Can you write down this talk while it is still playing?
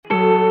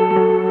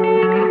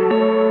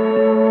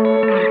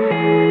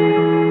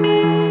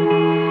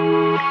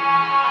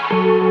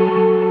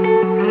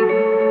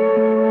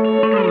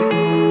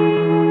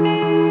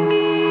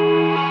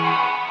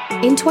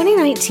In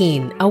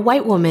 2019, a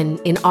white woman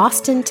in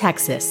Austin,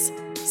 Texas,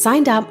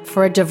 signed up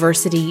for a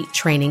diversity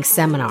training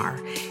seminar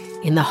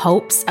in the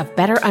hopes of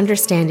better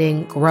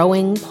understanding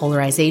growing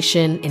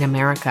polarization in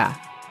America.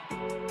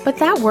 But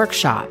that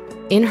workshop,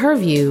 in her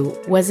view,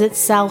 was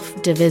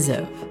itself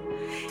divisive.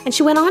 And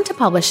she went on to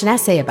publish an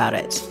essay about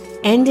it,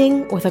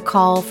 ending with a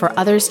call for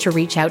others to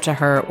reach out to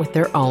her with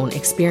their own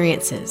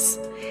experiences.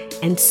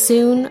 And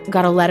soon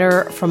got a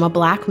letter from a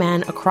Black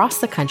man across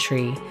the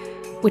country,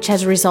 which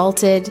has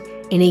resulted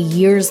in a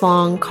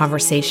years-long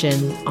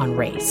conversation on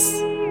race.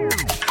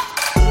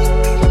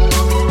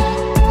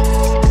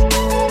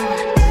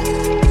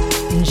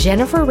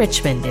 Jennifer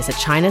Richmond is a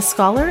China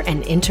scholar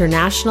and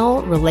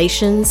international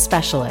relations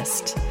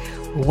specialist.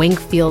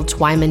 Wingfield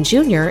Twyman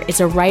Jr. is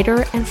a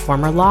writer and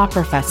former law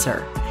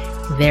professor.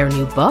 Their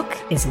new book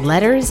is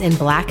Letters in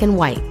Black and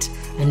White,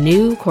 a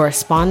new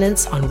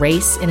correspondence on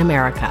race in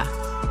America.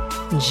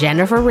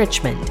 Jennifer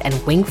Richmond and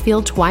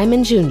Wingfield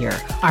Twyman Jr.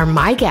 are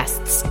my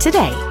guests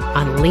today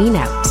on Lean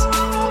Out.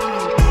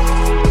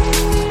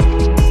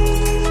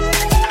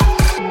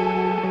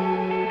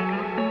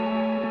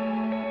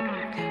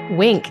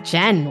 Wink,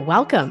 Jen,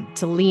 welcome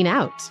to Lean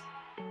Out.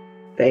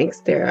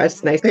 Thanks, Tara.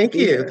 It's nice Thank to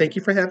be you. here. Thank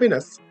you for having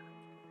us.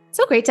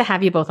 So great to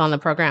have you both on the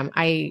program.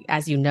 I,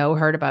 as you know,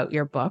 heard about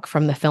your book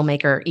from the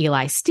filmmaker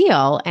Eli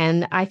Steele,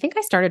 and I think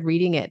I started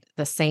reading it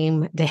the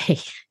same day.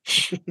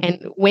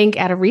 And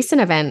Wink, at a recent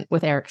event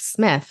with Eric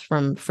Smith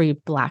from Free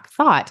Black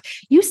Thought,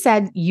 you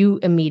said you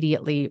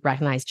immediately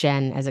recognized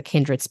Jen as a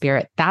kindred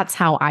spirit. That's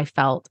how I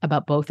felt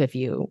about both of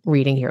you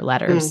reading your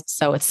letters.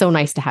 So it's so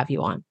nice to have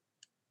you on.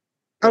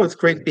 Oh, it's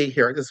great to be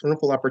here. It's a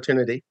wonderful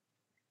opportunity.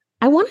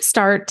 I want to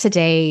start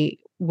today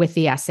with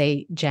the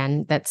essay,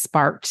 Jen, that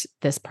sparked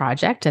this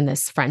project and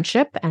this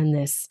friendship and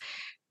this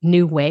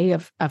new way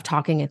of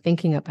talking and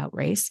thinking about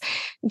race.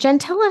 Jen,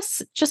 tell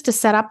us, just to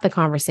set up the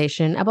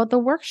conversation, about the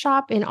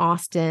workshop in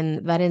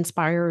Austin that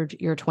inspired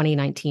your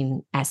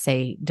 2019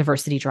 essay,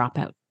 Diversity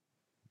Dropout.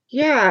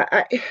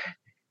 Yeah,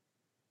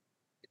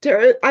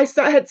 I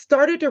had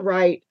started to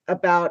write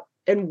about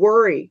and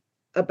worry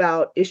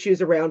about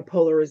issues around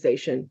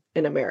polarization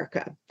in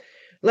America.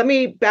 Let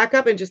me back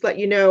up and just let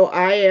you know,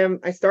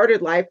 I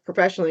started life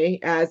professionally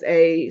as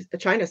a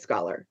China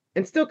scholar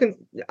and still can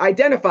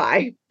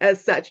identify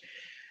as such.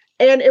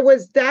 And it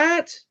was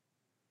that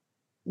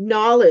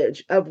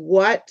knowledge of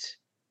what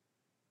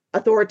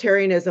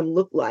authoritarianism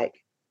looked like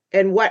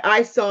and what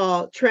I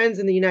saw trends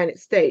in the United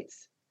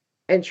States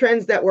and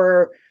trends that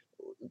were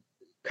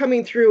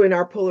coming through in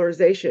our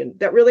polarization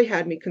that really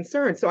had me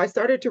concerned. So I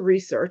started to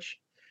research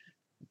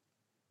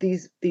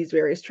these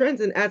various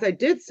trends. And as I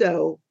did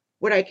so,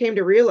 what I came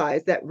to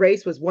realize that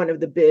race was one of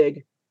the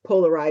big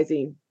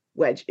polarizing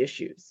wedge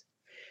issues.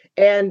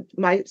 And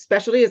my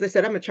specialty, as I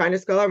said, I'm a China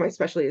scholar. My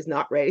specialty is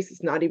not race.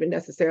 It's not even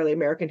necessarily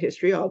American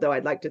history, although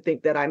I'd like to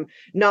think that I'm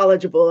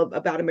knowledgeable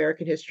about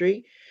American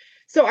history.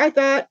 So I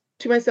thought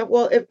to myself,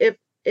 well,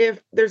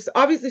 if there's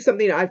obviously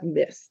something I've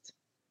missed,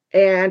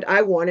 and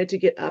I wanted to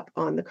get up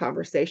on the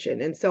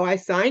conversation. And so I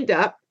signed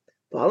up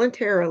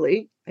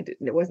voluntarily.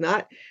 It was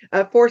not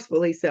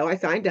forcefully so. I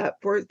signed up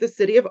for the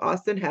city of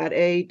Austin had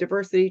a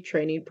diversity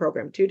training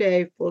program,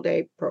 2-day,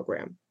 full-day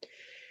program.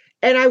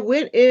 And I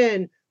went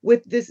in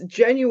with this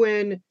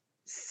genuine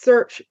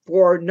search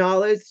for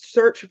knowledge,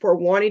 search for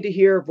wanting to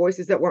hear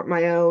voices that weren't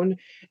my own.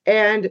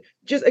 And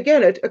just,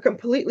 again, a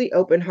completely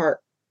open heart.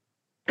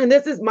 And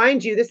this is,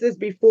 mind you, this is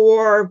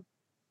before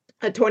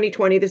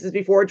 2020. This is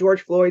before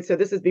George Floyd. So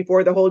this is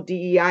before the whole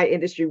DEI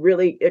industry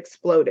really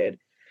exploded.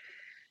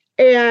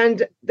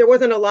 And there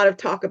wasn't a lot of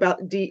talk about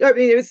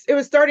it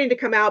was starting to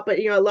come out, but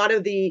a lot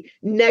of the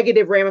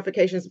negative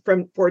ramifications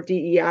for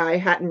DEI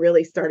hadn't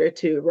really started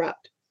to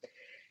erupt.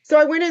 So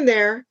I went in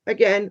there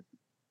again,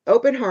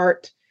 open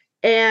heart,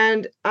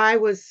 and I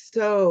was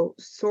so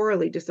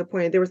sorely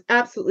disappointed. There was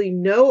absolutely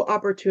no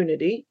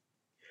opportunity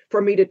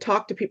for me to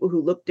talk to people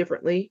who looked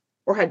differently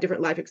or had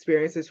different life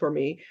experiences for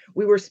me.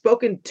 We were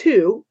spoken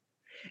to,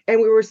 and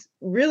we were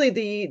really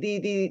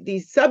the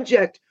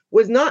subject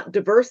was not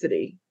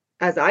diversity,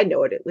 as I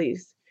know it, at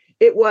least.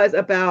 It was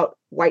about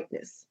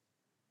whiteness.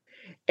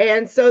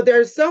 And so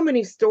there's so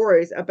many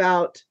stories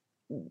about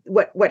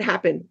what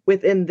happened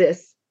within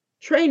this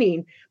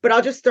training, but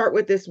I'll just start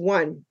with this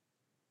one.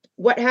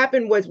 What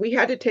happened was we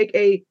had to take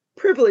a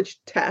privilege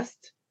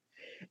test,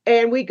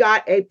 and we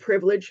got a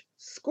privilege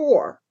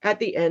score at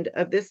the end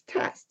of this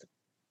test.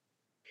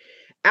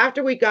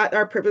 After we got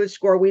our privilege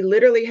score, we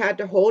literally had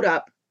to hold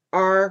up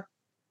our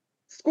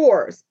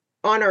scores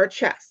on our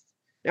chest.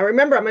 Now,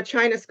 remember, I'm a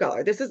China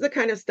scholar. This is the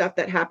kind of stuff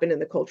that happened in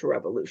the Cultural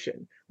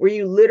Revolution, where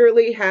you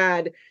literally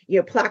had,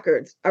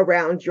 placards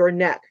around your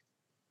neck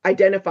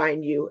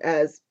identifying you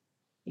as,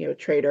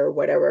 traitor,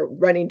 whatever,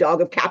 running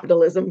dog of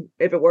capitalism,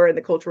 if it were in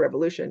the Cultural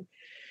Revolution.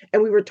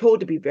 And we were told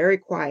to be very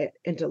quiet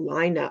and to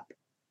line up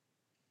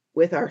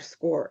with our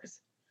scores.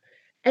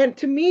 And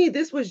to me,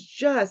 this was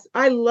just,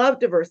 I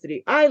love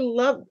diversity. I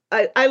love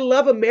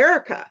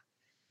America.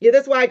 Yeah,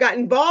 that's why I got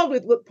involved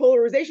with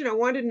polarization. I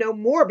wanted to know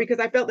more because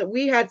I felt that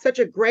we had such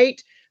a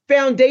great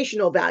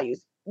foundational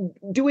values.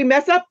 Do we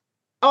mess up?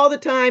 all the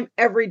time,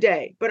 every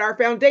day. But our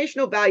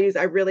foundational values,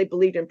 I really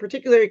believed in,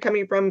 particularly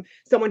coming from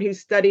someone who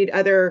studied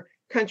other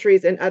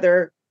countries and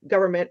other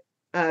government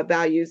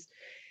values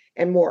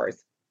and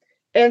mores.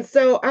 And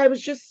so I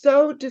was just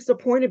so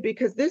disappointed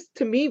because this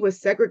to me was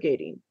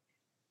segregating.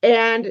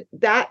 And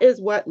that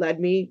is what led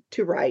me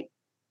to write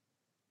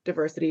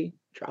Diversity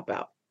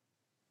Dropout.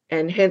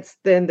 And hence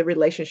then the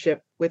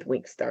relationship with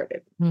Wink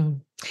started.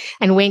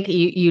 And Wink,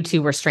 you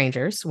two were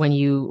strangers when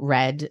you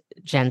read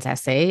Jen's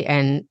essay,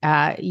 and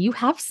you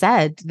have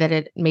said that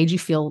it made you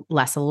feel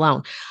less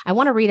alone. I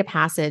want to read a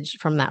passage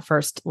from that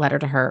first letter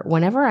to her.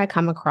 Whenever I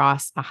come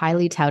across a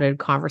highly touted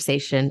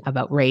conversation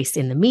about race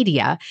in the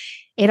media,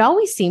 it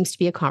always seems to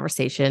be a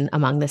conversation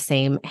among the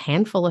same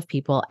handful of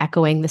people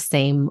echoing the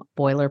same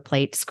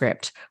boilerplate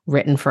script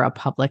written for a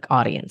public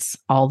audience.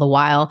 All the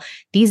while,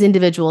 these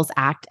individuals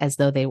act as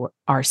though they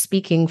are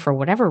speaking for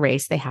whatever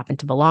race they happen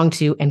to belong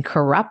to and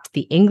corrupt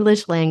the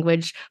English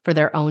language for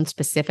their own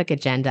specific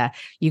agenda.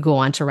 You go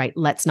on to write,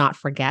 let's not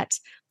forget,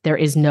 there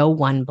is no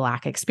one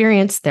Black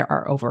experience. There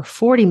are over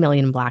 40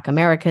 million Black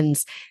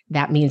Americans.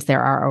 That means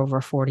there are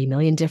over 40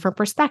 million different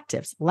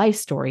perspectives, life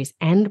stories,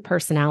 and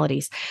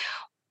personalities.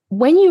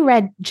 When you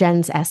read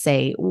Jen's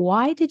essay,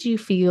 why did you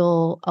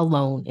feel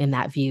alone in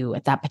that view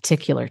at that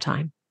particular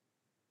time?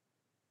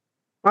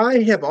 I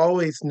have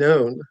always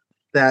known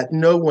that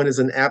no one is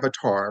an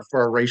avatar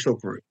for a racial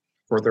group,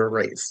 for their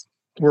race.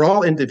 We're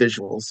all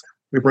individuals.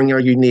 We bring our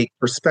unique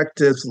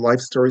perspectives,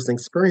 life stories, and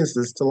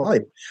experiences to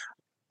life.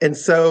 And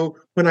so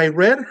when I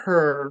read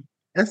her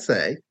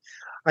essay,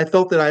 I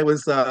felt that I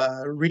was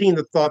reading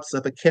the thoughts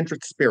of a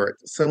kindred spirit,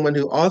 someone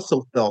who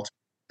also felt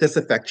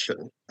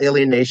disaffection,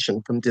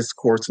 alienation from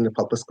discourse in the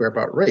public square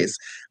about race.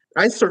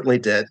 I certainly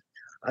did.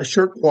 A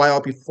short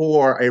while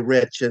before I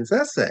read Jen's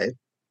essay,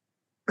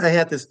 I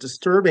had this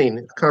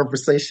disturbing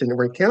conversation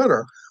or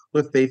encounter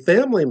with a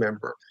family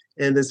member,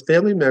 and this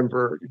family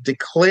member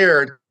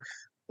declared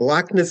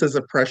Blackness is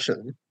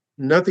oppression.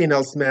 Nothing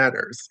else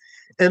matters.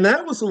 And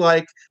that was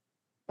like,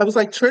 I was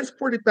like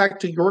transported back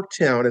to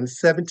Yorktown in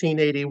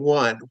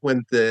 1781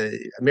 when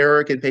the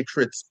American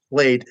patriots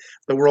played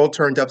The World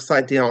Turned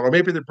Upside Down, or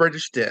maybe the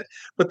British did.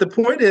 But the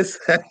point is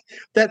that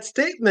that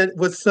statement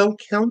was so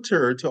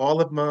counter to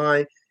all of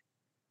my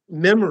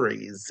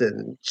memories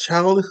and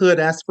childhood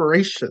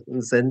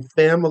aspirations and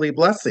family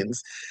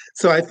blessings.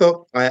 So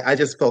I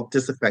just felt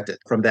disaffected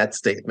from that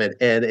statement.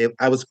 And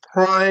I was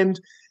primed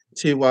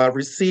to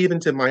receive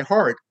into my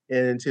heart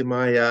and into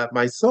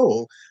my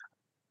soul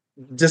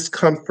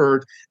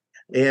discomfort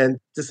and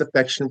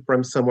disaffection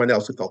from someone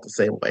else who felt the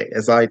same way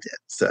as I did.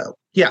 So,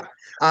 yeah,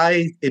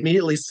 I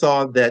immediately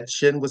saw that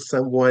Jen was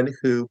someone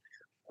who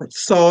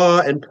saw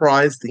and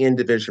prized the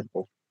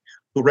individual,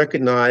 who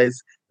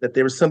recognized that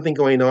there was something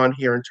going on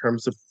here in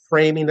terms of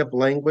framing of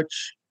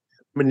language,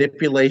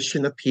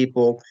 manipulation of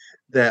people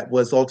that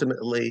was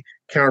ultimately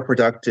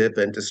counterproductive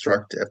and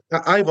destructive.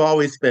 I've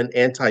always been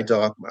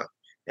anti-dogma.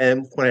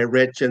 And when I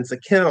read Jen's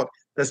account,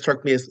 that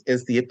struck me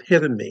as the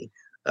epitome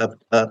of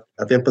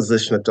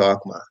imposition of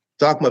dogma.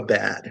 Dogma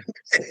bad,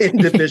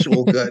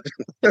 individual good.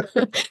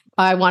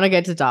 I want to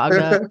get to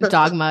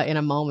dogma in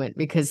a moment,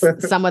 because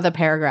some of the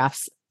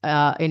paragraphs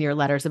in your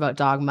letters about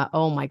dogma,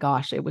 oh my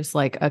gosh, it was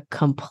like a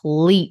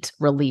complete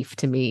relief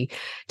to me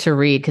to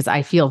read, because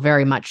I feel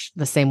very much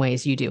the same way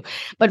as you do.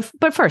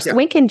 But first, yeah.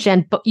 Wink and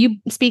Jen, you,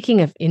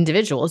 speaking of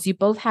individuals, you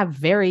both have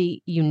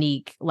very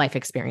unique life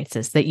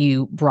experiences that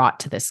you brought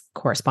to this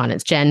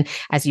correspondence. Jen,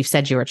 as you've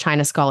said, you're a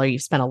China scholar.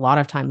 You've spent a lot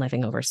of time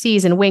living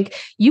overseas. And Wink,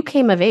 you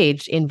came of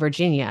age in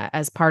Virginia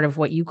as part of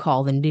what you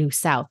call the New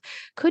South.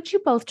 Could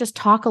you both just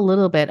talk a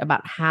little bit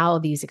about how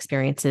these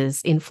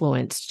experiences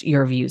influenced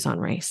your views on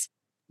race?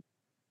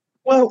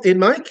 Well, in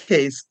my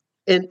case,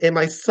 and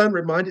my son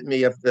reminded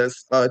me of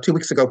this 2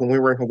 weeks ago when we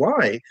were in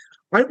Hawaii,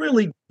 I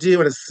really do,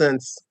 in a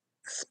sense,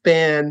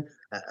 span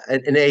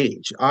an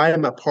age. I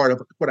am a part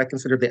of what I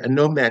consider a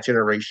nomad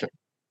generation.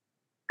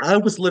 I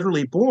was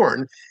literally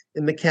born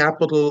in the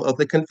capital of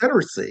the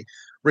Confederacy,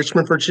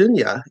 Richmond,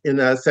 Virginia, in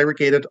a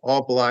segregated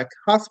all-Black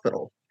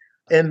hospital.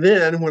 And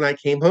then when I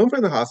came home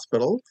from the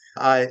hospital,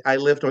 I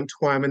lived on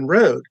Twyman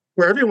Road,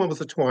 where everyone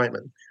was a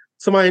Twyman.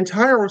 So my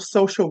entire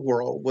social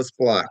world was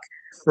Black,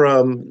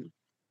 from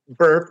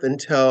birth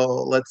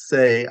until, let's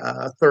say,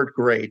 third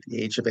grade,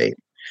 the age of 8.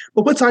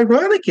 But what's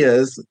ironic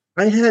is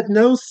I had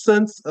no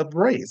sense of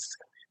race,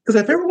 because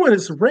if everyone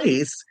is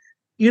race,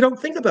 you don't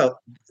think about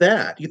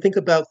that. You think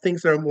about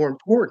things that are more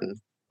important,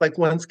 like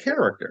one's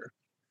character.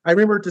 I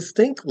remember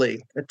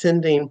distinctly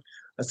attending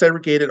a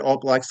segregated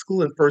all-Black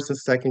school in first and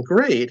second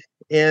grade,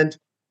 and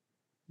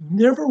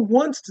never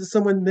once did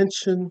someone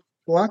mention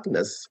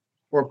Blackness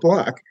or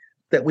Black,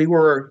 that we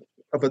were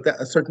of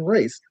a certain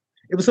race.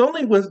 It was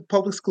only with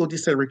public school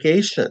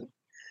desegregation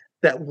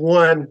that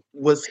one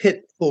was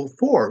hit full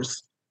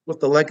force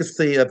with the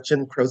legacy of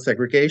Jim Crow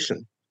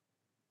segregation.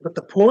 But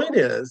the point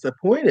is,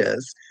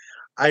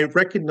 I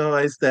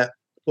recognized that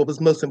what was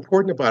most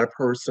important about a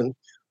person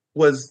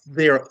was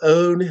their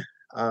own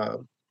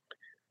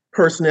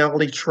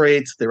personality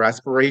traits, their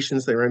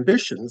aspirations, their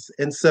ambitions.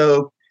 And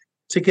so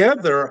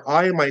Together,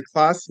 I and my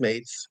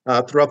classmates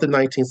throughout the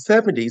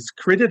 1970s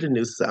created a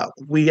New South.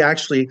 We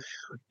actually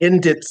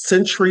ended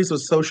centuries of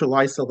social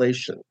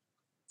isolation.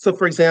 So,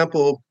 for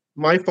example,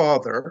 my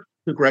father,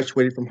 who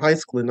graduated from high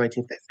school in the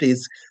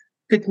 1950s,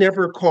 could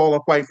never call a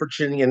white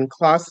Virginian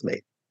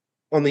classmate.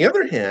 On the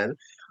other hand,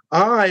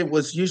 I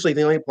was usually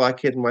the only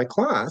Black kid in my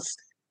class,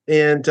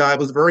 and I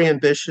was very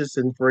ambitious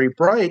and very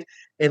bright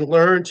and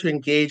learned to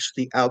engage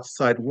the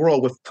outside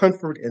world with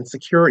comfort and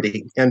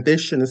security,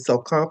 ambition and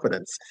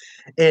self-confidence.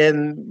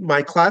 And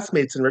my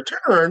classmates in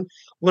return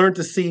learned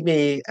to see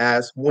me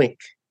as Wink,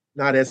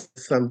 not as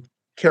some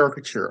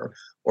caricature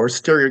or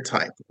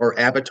stereotype or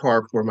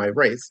avatar for my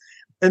race.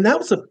 And that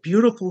was a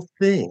beautiful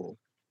thing.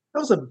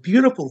 That was a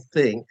beautiful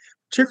thing,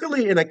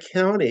 particularly in a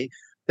county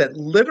that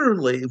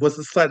literally was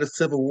the site of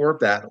Civil War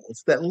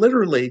battles, that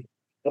literally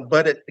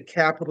abutted the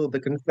capital of the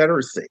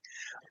Confederacy.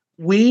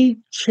 We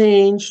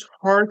changed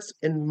hearts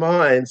and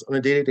minds on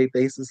a day-to-day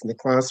basis in the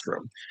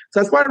classroom. So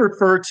that's why I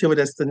refer to it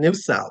as the New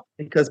South,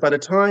 because by the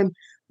time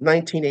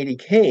 1980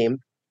 came,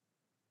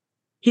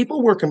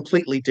 people were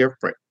completely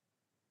different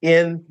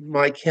in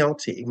my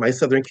county, my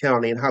Southern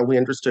county, and how we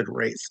understood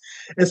race.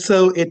 And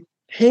so it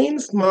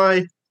pains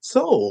my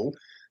soul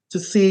to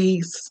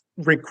see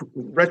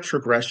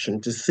retrogression,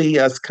 to see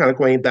us kind of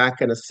going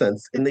back in a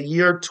sense in the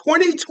year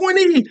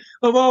 2020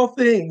 of all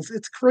things.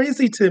 It's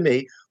crazy to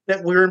me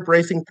that we're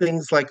embracing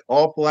things like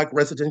all Black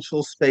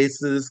residential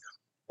spaces,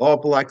 all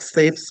Black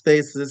safe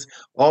spaces,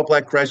 all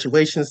Black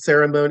graduation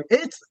ceremony.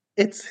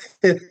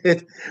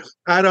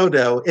 I don't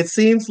know. It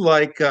seems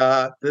like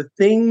the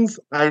things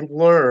I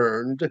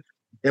learned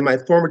in my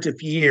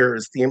formative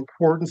years, the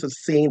importance of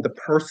seeing the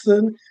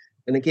person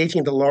and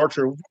engaging the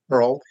larger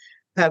world,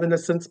 have in a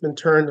sense been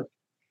turned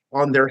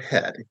on their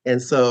head.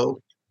 And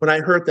so when I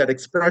heard that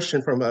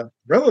expression from a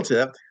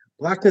relative,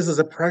 Blackness is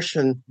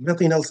oppression,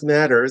 nothing else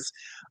matters,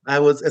 I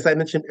was, as I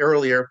mentioned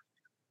earlier,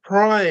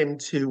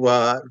 primed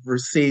to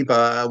receive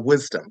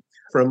wisdom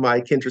from my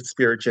kindred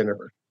spirit,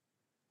 Jennifer.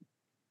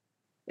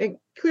 And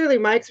clearly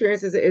my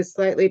experience is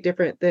slightly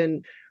different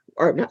than,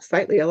 or not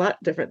slightly, a lot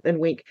different than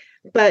Wink.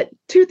 But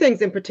two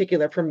things in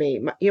particular for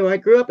me. I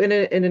grew up in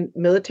a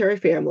military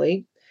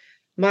family.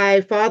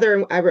 My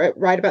father, I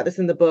write about this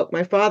in the book,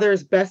 my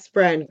father's best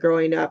friend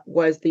growing up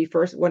was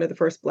one of the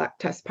first Black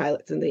test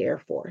pilots in the Air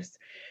Force.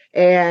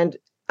 And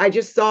I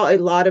just saw a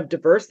lot of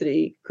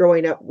diversity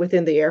growing up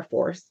within the Air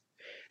Force.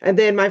 And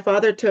then my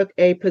father took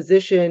a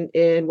position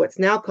in what's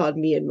now called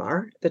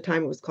Myanmar. At the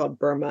time it was called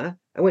Burma.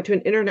 I went to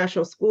an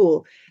international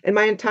school, and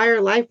my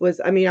entire life was,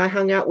 I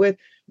hung out with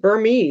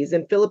Burmese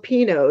and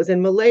Filipinos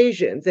and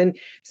Malaysians. And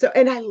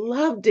I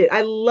loved it.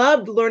 I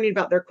loved learning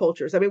about their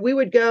cultures. We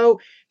would go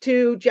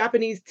to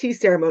Japanese tea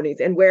ceremonies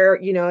and wear,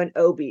 an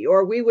obi,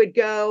 or we would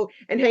go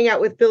and hang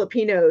out with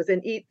Filipinos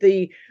and eat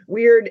the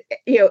weird,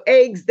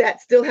 eggs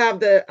that still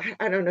have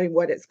I don't know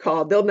what it's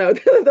called. They'll know,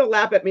 they'll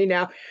laugh at me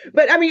now.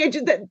 But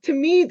to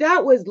me,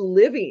 that was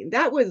living,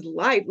 that was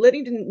life,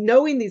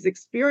 knowing these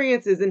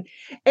experiences.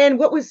 And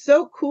what was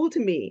so cool to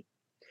me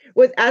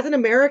was, as an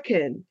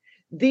American,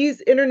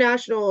 these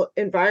international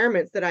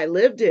environments that I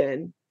lived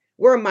in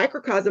were a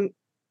microcosm,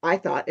 I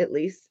thought at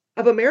least,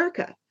 of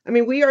America.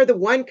 We are the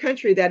one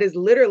country that is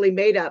literally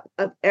made up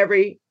of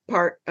every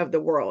part of the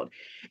world.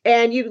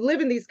 And you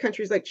live in these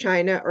countries like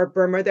China or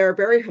Burma, they're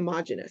very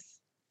homogenous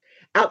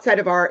outside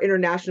of our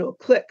international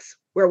cliques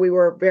where we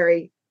were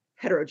very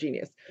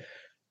heterogeneous.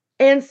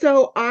 And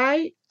so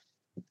I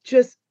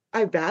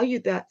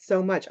valued that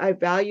so much. I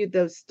valued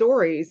those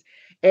stories.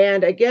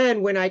 And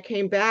again, when I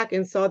came back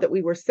and saw that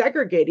we were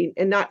segregating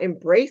and not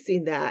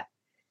embracing that,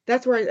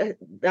 that's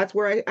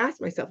where I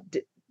asked myself,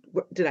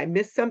 did I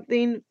miss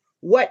something?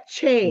 What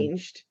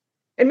changed?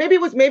 And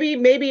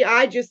maybe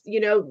I just,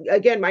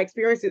 again, my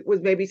experience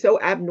was maybe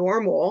so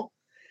abnormal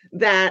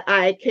that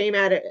I came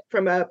at it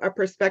from a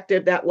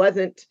perspective that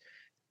wasn't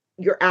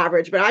your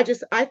average. But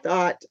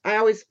I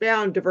always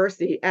found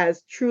diversity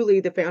as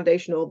truly the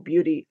foundational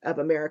beauty of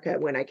America.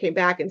 When I came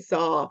back and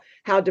saw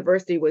how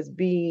diversity was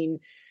being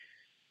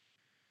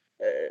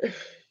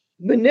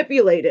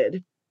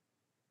manipulated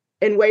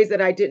in ways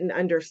that I didn't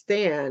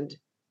understand,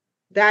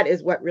 that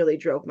is what really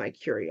drove my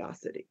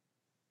curiosity.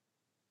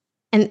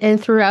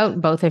 And throughout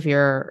both of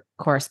your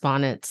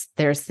correspondence,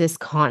 there's this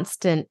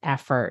constant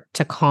effort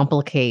to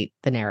complicate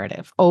the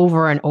narrative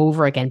over and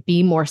over again.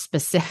 Be more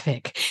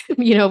specific,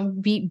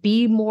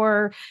 be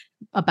more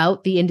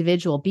about the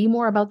individual, be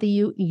more about the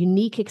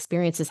unique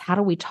experiences. How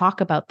do we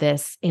talk about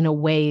this in a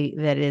way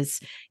that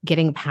is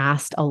getting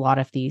past a lot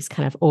of these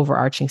kind of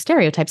overarching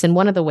stereotypes? And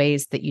one of the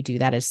ways that you do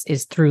that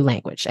is through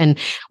language. And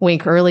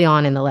Wink, early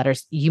on in the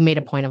letters, you made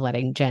a point of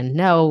letting Jen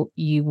know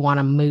you want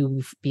to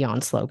move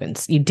beyond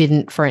slogans. You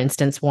didn't, for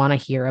instance, want to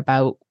hear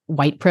about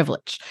white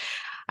privilege.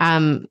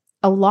 A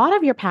lot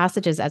of your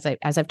passages, as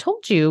I've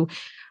told you,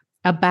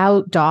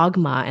 about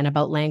dogma and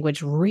about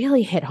language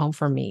really hit home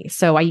for me.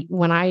 So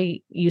when I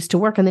used to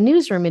work in the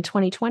newsroom in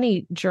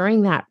 2020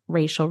 during that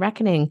racial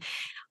reckoning,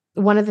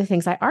 one of the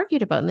things I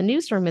argued about in the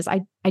newsroom is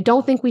I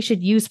don't think we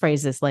should use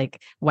phrases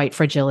like white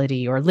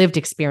fragility or lived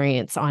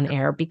experience on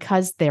air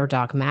because they're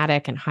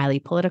dogmatic and highly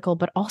political,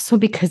 but also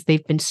because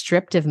they've been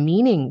stripped of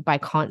meaning by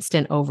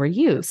constant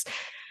overuse.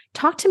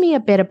 Talk to me a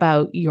bit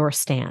about your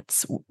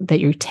stance that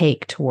you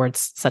take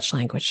towards such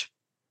language.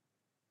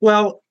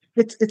 Well,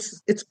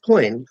 it's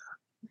plain.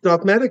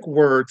 Dogmatic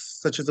words,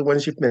 such as the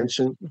ones you've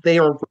mentioned, they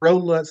are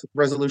row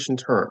resolution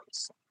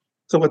terms.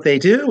 So what they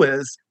do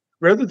is,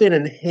 rather than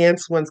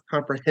enhance one's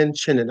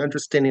comprehension and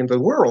understanding of the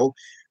world,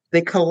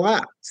 they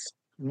collapse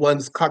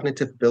one's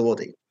cognitive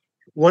ability.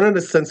 One, in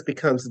a sense,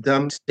 becomes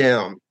dumbed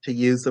down, to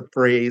use a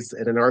phrase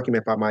in an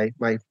argument by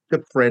my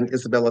good friend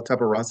Isabella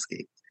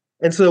Tabarowski.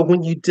 And so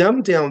when you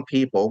dumb down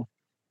people,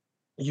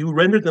 you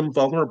render them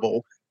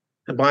vulnerable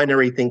to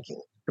binary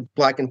thinking, to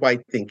black and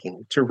white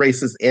thinking, to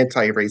racist,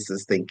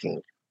 anti-racist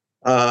thinking.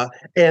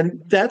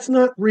 And that's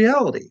not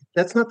reality.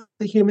 That's not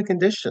the human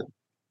condition.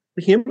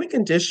 The human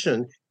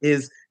condition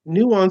is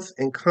nuanced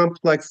and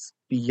complex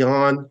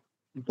beyond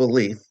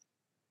belief.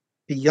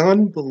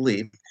 Beyond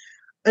belief.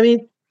 I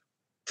mean,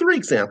 3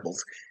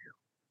 examples.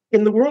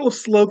 In the world of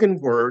slogan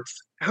words,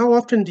 how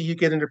often do you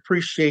get an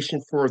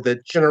appreciation for the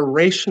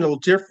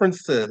generational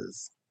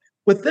differences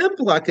within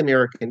Black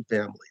American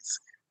families?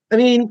 I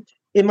mean,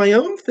 in my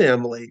own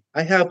family,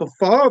 I have a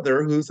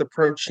father who's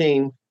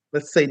approaching,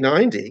 let's say,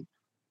 90,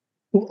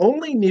 who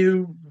only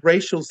knew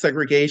racial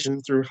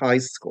segregation through high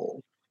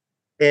school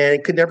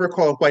and could never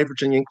call a white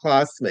Virginian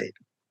classmate.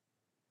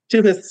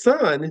 To his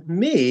son,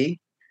 me,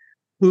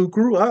 who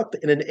grew up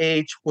in an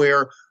age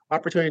where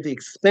opportunity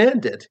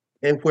expanded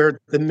and where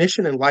the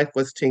mission in life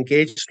was to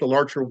engage the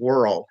larger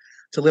world,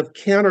 to live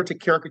counter to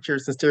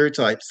caricatures and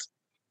stereotypes.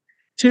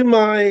 To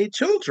my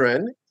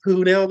children,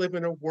 who now live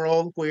in a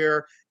world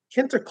where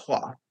kente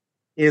cloth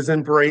is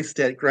embraced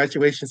at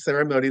graduation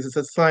ceremonies as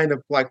a sign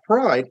of Black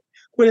pride,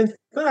 when in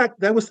fact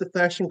that was the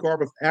fashion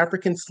garb of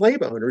African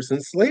slave owners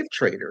and slave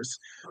traders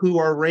who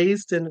are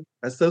raised in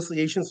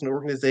associations and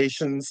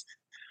organizations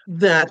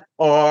that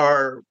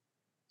are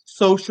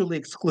socially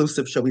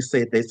exclusive, shall we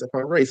say, based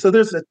upon race. So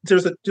there's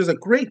a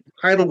great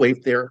tidal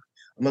wave there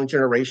among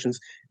generations,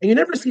 and you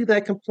never see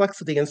that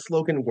complexity in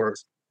slogan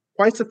words.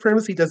 White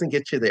supremacy doesn't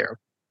get you there.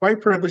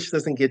 White privilege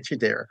doesn't get you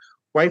there.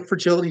 White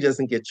fragility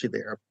doesn't get you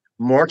there.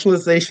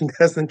 Marginalization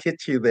doesn't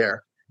get you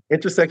there.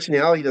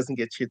 Intersectionality doesn't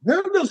get you.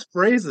 None of those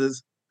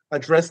phrases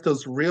address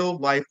those real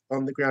life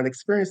on the ground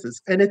experiences.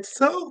 And it's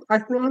so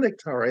ironic,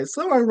 Tara. It's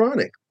so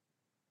ironic.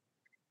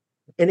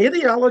 An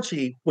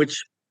ideology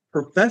which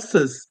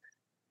professes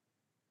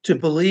to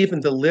believe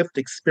in the lived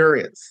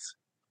experience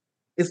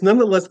is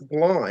nonetheless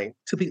blind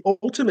to the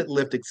ultimate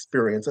lived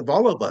experience of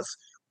all of us,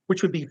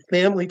 which would be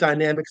family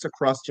dynamics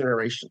across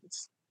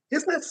generations.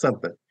 Isn't that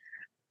something?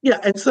 Yeah,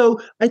 and so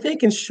I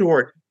think in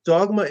short,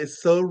 dogma is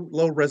so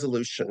low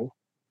resolution.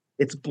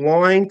 It's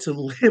blind to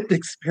lived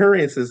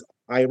experiences,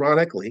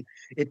 ironically.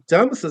 It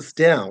dumbs us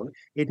down.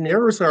 It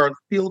narrows our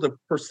field of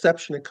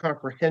perception and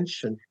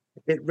comprehension.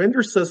 It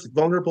renders us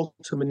vulnerable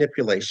to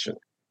manipulation.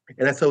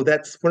 And so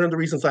that's one of the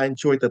reasons I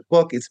enjoyed the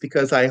book, is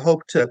because I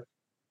hope to,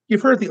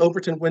 you've heard the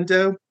Overton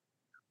window?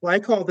 Well, I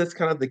call this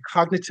kind of the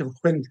cognitive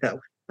window.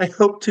 I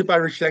hope to, by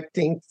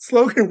rejecting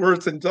slogan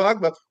words and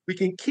dogma, we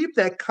can keep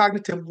that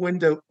cognitive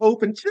window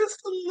open just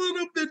a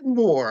little bit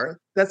more.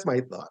 That's my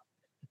thought.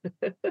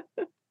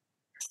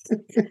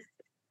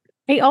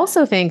 I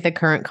also think the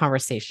current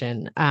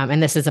conversation,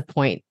 and this is a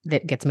point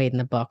that gets made in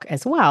the book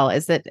as well,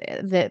 is that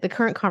the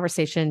current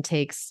conversation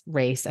takes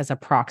race as a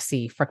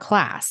proxy for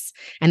class.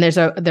 And there's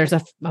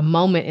a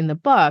moment in the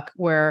book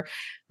where,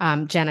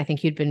 Jen, I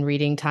think you'd been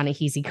reading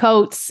Ta-Nehisi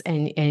Coates,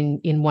 and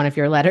in one of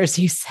your letters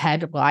you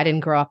said, well, I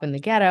didn't grow up in the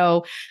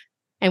ghetto.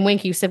 And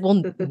Wink, you said,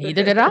 well,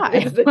 neither did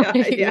I.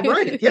 Yeah.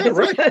 Right. Yeah,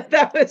 right.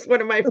 That was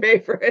one of my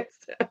favorites.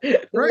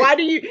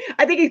 Right.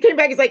 I think he came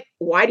back, he's like,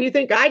 why do you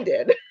think I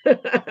did?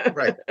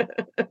 Right.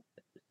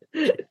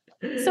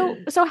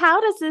 So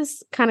how does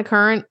this kind of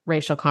current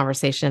racial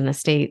conversation in the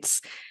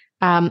States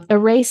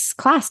erase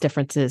class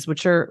differences,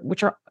 which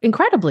are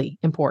incredibly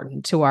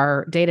important to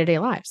our day-to-day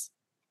lives?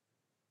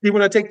 You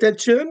want to take that,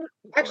 Jen?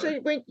 Actually,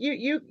 Wink,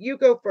 you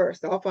go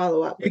first. I'll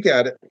follow up. You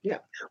got it. Yeah.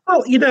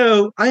 Well,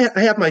 I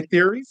have my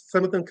theories.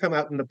 Some of them come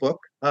out in the book.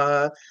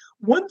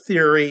 One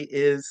theory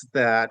is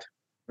that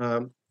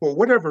for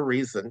whatever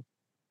reason,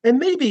 and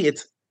maybe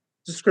it's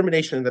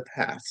discrimination in the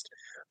past,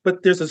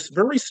 but there's this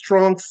very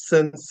strong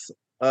sense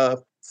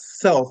of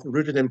self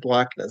rooted in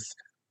Blackness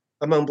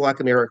among Black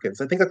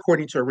Americans. I think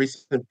according to a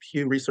recent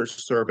Pew Research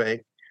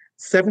survey,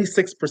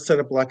 76%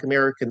 of Black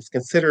Americans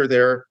consider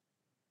their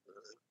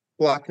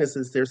Blackness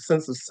as their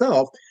sense of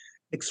self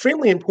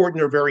extremely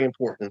important or very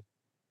important.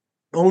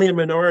 Only a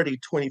minority,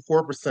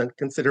 24%,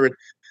 consider it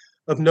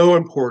of no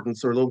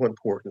importance or low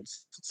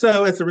importance.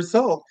 So as a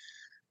result,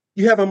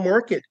 you have a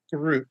market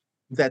group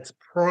that's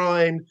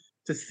primed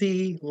to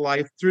see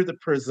life through the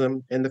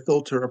prism and the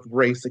filter of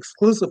race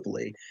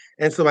exclusively.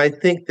 And so I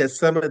think that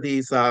some of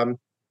these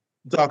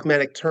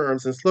dogmatic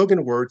terms and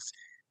slogan words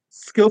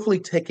skillfully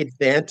take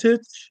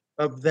advantage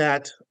of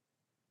that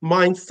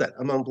mindset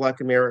among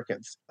Black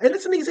Americans. And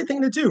it's an easy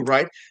thing to do,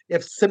 right?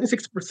 If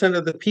 76%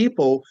 of the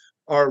people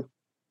are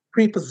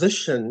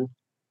prepositioned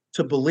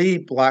to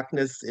believe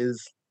Blackness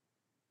is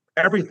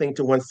everything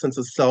to one's sense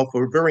of self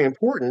or very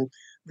important,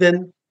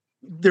 then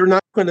they're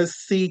not going to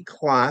see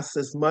class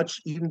as much,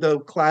 even though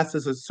class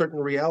is a certain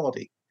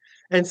reality.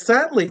 And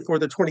sadly, for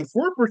the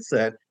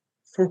 24%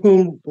 for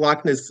whom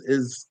Blackness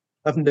is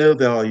of no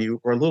value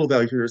or little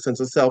value to your sense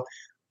of self,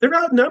 they're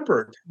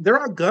outnumbered, they're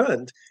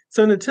outgunned.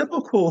 So in a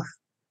typical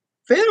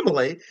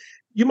family,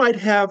 you might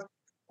have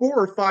 4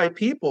 or 5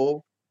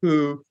 people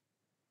who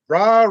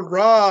rah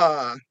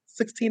rah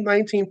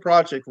 1619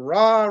 project,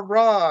 rah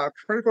rah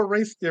critical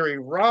race theory,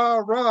 rah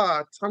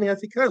rah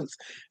Ta-Nehisi Coates.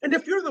 And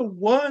if you're the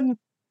one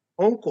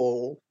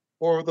uncle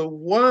or the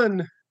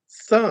one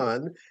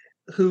son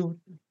who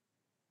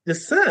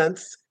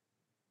dissents,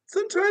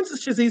 sometimes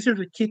it's just easier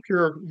to keep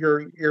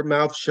your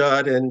mouth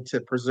shut and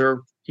to preserve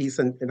peace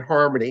and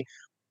harmony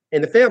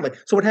in the family.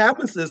 So what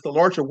happens is the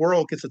larger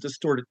world gets a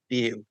distorted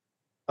view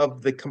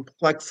of the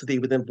complexity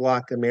within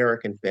Black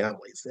American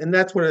families, and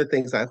that's one of the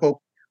things I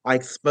hope I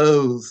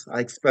expose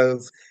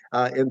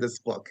in this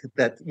book.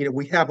 That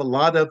we have a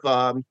lot of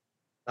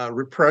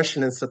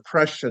repression and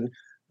suppression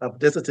of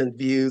dissident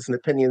views and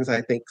opinions,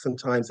 I think,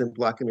 sometimes in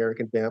Black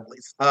American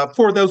families.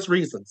 For those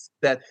reasons,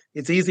 that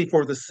it's easy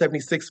for the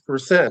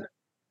 76%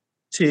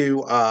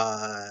 to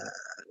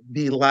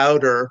be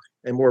louder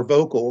and more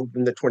vocal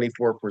than the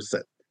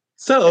 24%.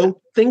 So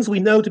things we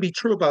know to be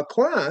true about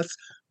class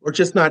are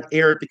just not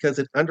aired because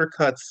it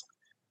undercuts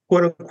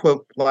quote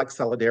unquote Black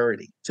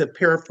solidarity. To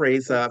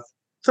paraphrase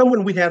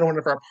someone we had on one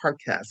of our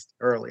podcasts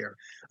earlier,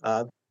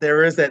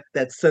 there is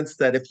that sense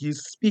that if you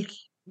speak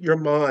your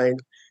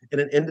mind in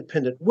an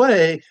independent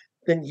way,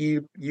 then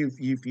you've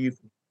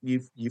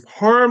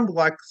harmed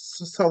Black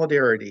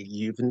solidarity.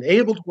 You've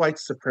enabled white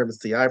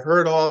supremacy. I've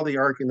heard all the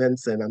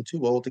arguments, and I'm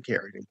too old to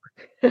carry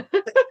anymore.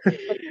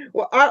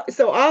 Well,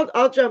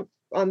 I'll jump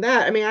on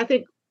that. I mean, I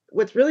think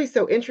what's really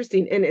so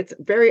interesting, and it's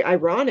very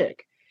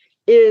ironic,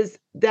 is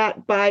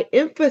that by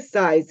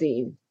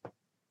emphasizing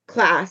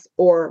class,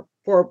 or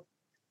for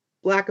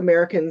Black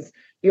Americans,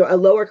 a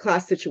lower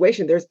class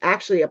situation, there's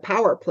actually a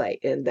power play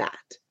in that.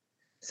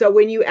 So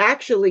when you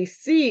actually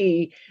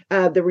see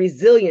the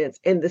resilience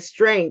and the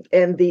strength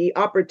and the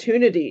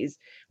opportunities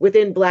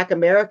within Black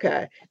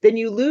America, then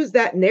you lose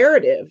that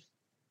narrative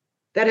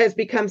that has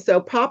become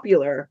so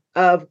popular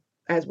of,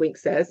 as Wink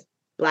says,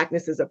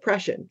 Blackness is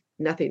oppression.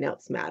 Nothing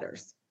else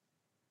matters.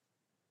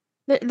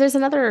 There's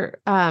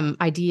another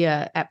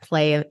idea at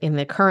play in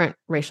the current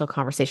racial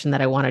conversation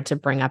that I wanted to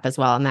bring up as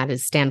well, and that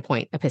is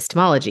standpoint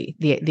epistemology.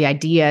 The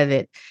idea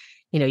that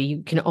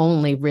you can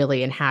only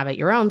really inhabit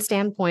your own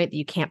standpoint, that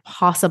you can't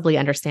possibly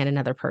understand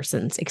another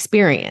person's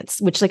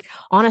experience, which, like,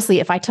 honestly,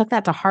 if I took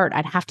that to heart,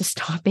 I'd have to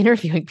stop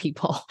interviewing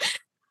people.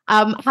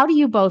 How do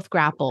you both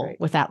grapple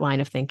with that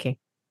line of thinking?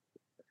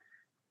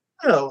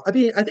 Oh, I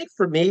mean, I think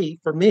for me,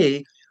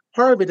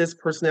 part of it is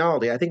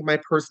personality. I think my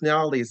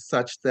personality is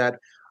such that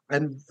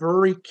I'm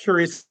very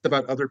curious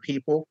about other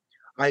people.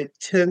 I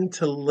tend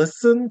to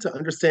listen to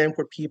understand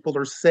what people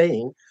are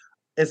saying.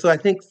 And so I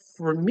think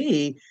for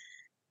me,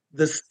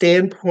 the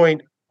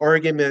standpoint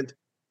argument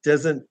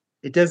doesn't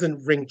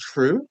ring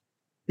true,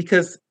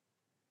 because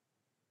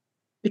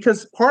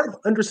part of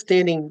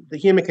understanding the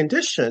human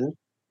condition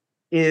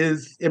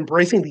is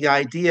embracing the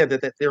idea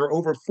that there are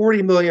over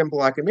 40 million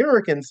Black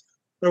Americans,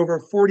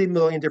 over 40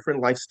 million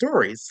different life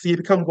stories. So you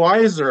become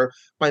wiser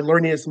by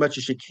learning as much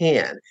as you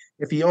can.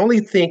 If you only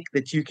think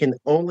that you can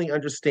only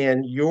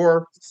understand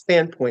your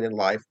standpoint in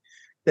life,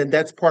 then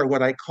that's part of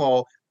what I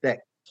call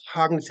that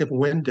cognitive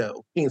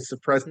window being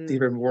suppressed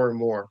even more and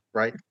more,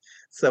 right?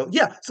 So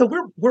yeah, so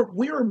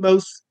we're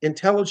most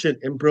intelligent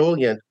and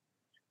brilliant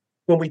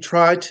when we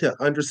try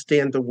to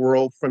understand the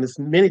world from as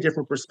many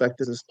different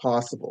perspectives as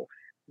possible.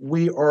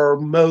 We are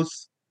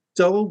most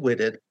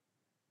dull-witted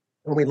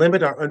when we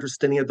limit our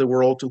understanding of the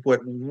world to what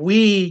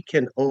we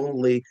can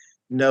only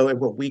know and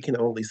what we can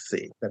only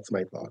see. That's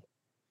my thought.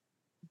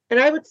 And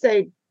I would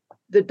say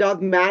the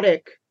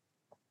dogmatic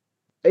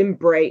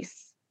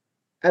embrace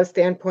of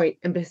standpoint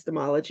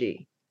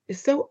epistemology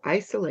is so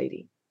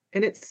isolating,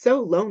 and it's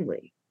so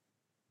lonely.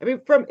 I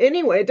mean, from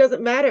anyone, it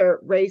doesn't matter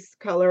race,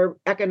 color,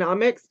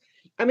 economics.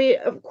 I mean,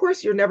 of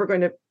course, you're never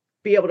going to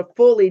be able to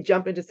fully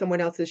jump into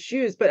someone else's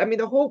shoes. But I mean,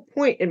 the whole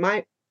point in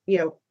my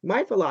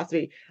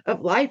philosophy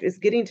of life is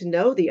getting to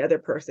know the other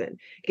person,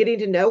 getting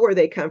to know where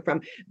they come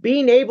from,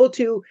 being able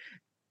to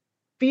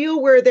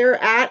feel where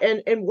they're at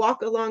and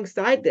walk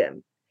alongside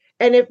them.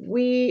 And if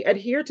we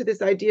adhere to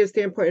this idea of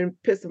standpoint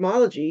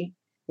epistemology,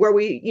 where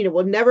we,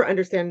 will never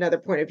understand another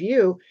point of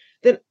view,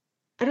 then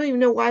I don't even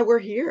know why we're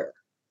here.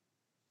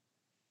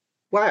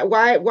 Why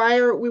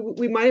are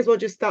we might as well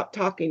just stop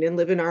talking and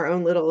live in our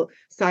own little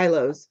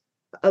silos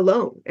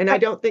alone. And I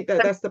don't think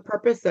that that's the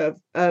purpose of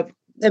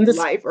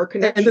life or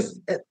connection.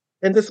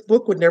 And this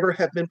book would never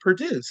have been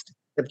produced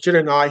if Jen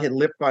and I had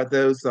lived by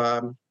those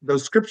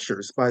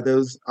scriptures, by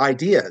those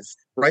ideas,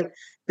 right?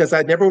 Because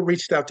I never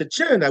reached out to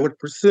Jen. I would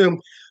presume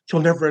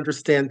she'll never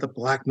understand the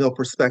Black male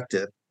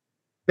perspective.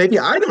 maybe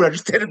I don't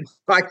understand it from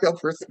my male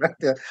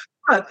perspective.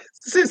 But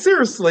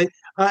seriously,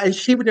 and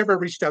she would never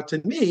have reached out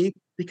to me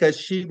because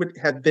she would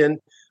have been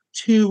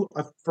too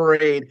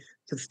afraid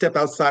to step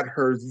outside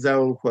her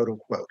zone, quote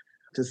unquote,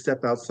 to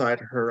step outside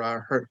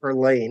her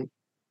lane.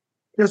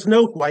 There's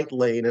no white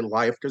lane in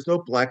life. There's no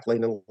black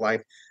lane in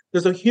life.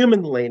 There's a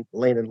human lane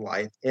in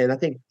life. And I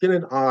think Jen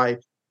and I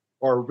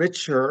are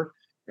richer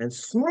and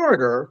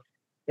smarter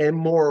and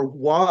more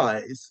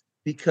wise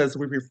because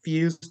we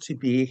refuse to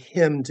be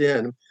hemmed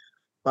in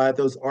by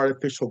those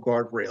artificial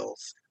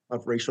guardrails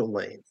of racial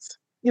lanes.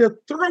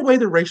 Throw away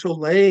the racial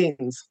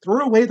lanes,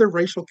 throw away the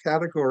racial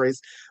categories,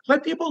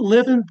 let people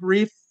live and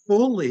breathe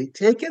fully,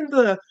 take in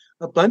the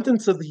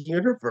abundance of the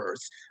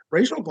universe.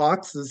 Racial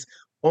boxes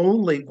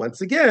only,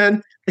 once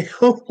again, they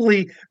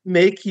only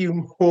make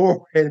you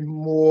more and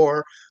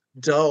more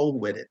dull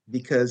with it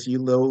because you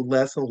know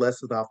less and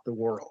less about the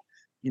world.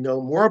 You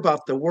know more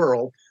about the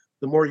world,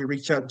 the more you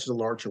reach out into the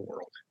larger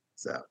world.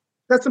 So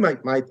that's my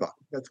thought.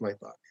 That's my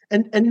thought.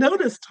 And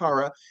notice,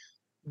 Tara,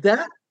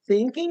 that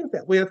thinking,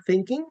 that way of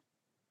thinking,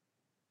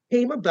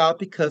 came about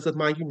because of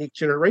my unique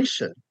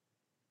generation.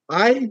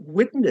 I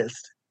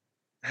witnessed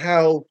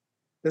how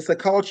the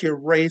psychology of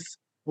race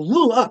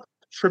blew up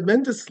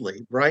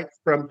tremendously, right?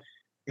 From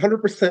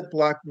 100%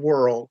 Black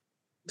world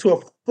to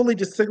a fully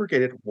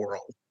desegregated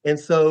world. And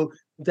so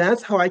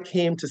that's how I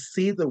came to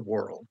see the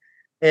world.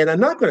 And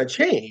I'm not going to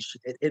change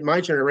in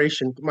my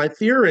generation. My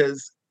fear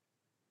is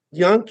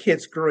young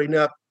kids growing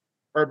up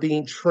are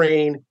being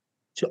trained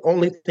to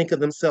only think of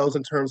themselves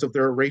in terms of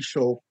their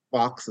racial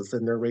boxes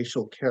and their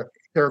racial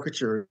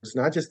caricatures.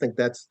 And I just think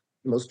that's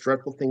the most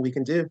dreadful thing we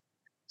can do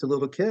to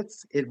little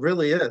kids. It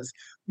really is.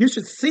 You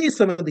should see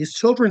some of these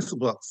children's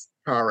books,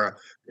 Tara,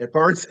 at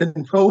Barnes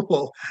and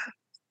Noble.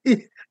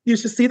 You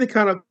should see the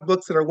kind of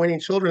books that are winning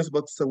children's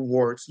books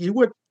awards. You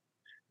would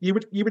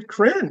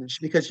cringe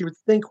because you would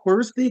think,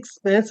 where's the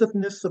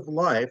expansiveness of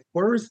life?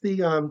 Where's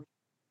the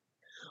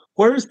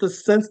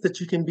sense that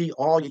you can be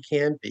all you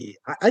can be?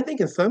 I think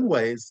in some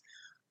ways,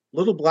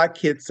 little Black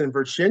kids in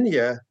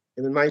Virginia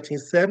in the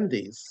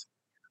 1970s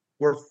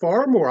were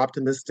far more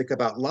optimistic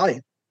about life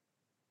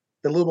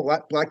than little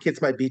Black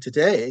kids might be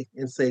today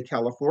in, say,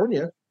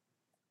 California.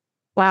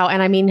 Wow.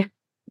 And I mean,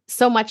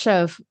 so much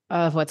of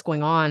what's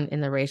going on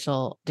in the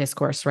racial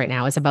discourse right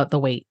now is about the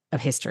weight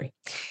of history.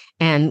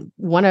 And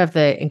one of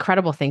the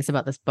incredible things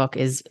about this book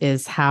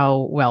is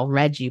how well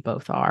read you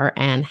both are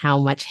and how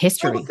much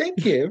history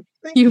thank you.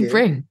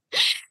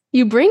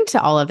 you bring to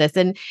all of this.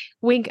 And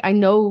Wink, I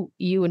know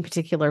you in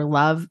particular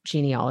love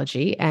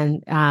genealogy,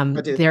 and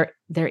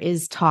there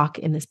is talk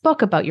in this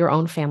book about your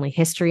own family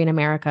history in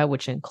America,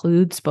 which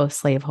includes both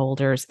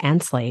slaveholders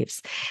and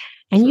slaves.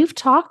 And you've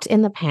talked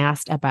in the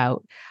past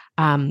about,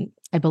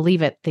 I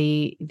believe at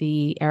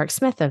the Eric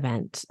Smith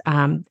event,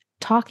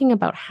 talking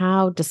about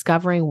how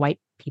discovering white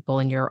people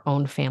in your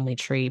own family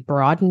tree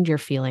broadened your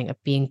feeling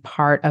of being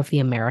part of the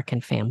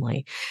American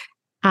family.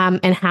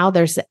 And how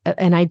there's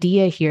an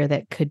idea here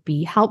that could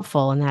be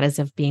helpful, and that is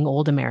of being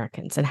old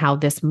Americans, and how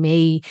this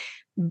may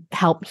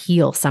help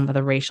heal some of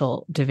the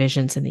racial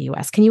divisions in the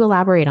U.S. Can you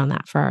elaborate on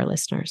that for our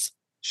listeners?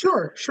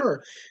 Sure.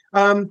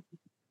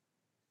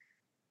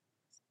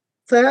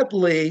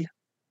 Sadly,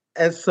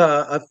 as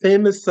a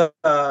famous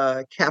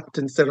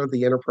captain said on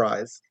the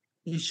Enterprise,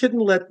 you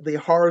shouldn't let the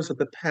horrors of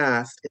the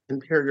past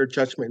impair your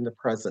judgment in the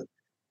present.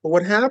 But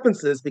what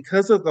happens is,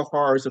 because of the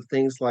horrors of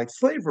things like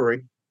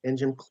slavery and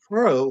Jim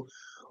Crow,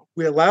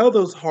 we allow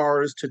those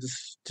horrors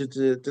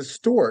to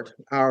distort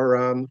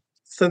our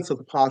sense of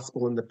the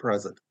possible in the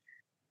present.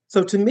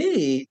 So to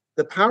me,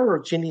 the power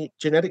of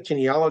genetic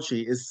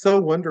genealogy is so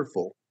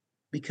wonderful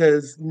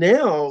because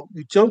now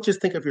you don't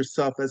just think of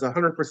yourself as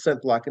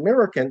 100% Black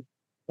American,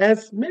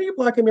 as many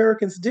Black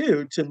Americans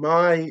do, to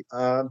my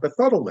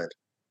befuddlement.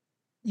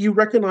 You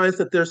recognize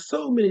that there's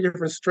so many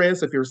different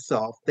strands of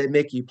yourself that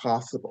make you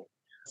possible.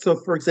 So,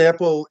 for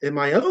example, in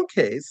my own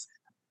case,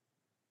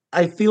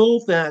 I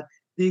feel that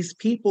these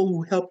people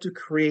who helped to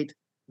create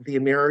the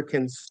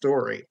American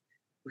story,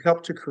 who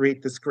helped to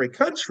create this great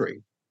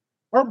country,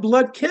 are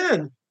blood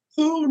kin.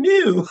 Who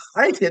knew?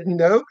 I didn't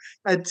know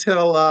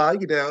until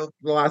the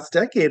last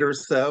decade or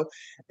so.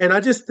 And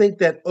I just think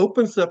that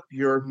opens up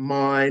your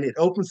mind, it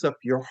opens up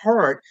your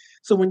heart.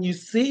 So when you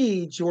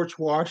see George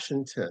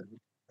Washington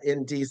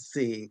in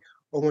DC,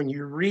 or when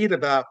you read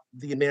about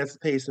the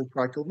Emancipation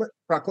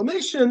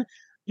Proclamation,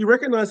 you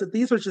recognize that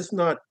these are just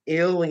not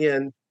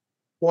alien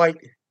white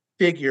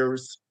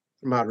figures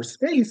from outer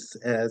space,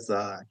 as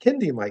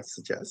Kendi might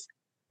suggest.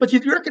 But you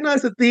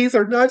recognize that these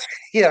are not,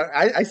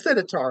 I said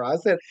it, Tara, I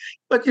said,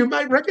 but you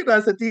might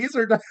recognize that these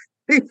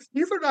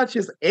are not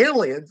just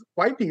aliens,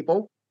 white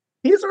people.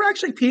 These are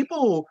actually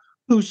people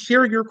who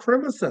share your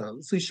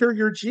chromosomes, who share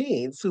your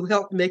genes, who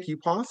help make you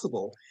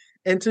possible.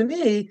 And to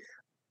me,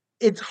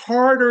 it's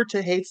harder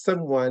to hate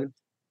someone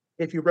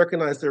if you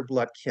recognize their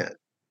blood kin.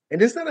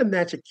 And isn't that a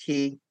magic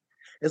key?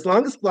 As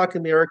long as Black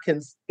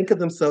Americans think of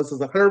themselves as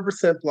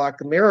 100% Black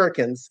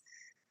Americans,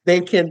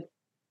 they can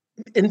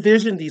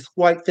envision these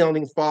white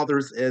founding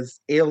fathers as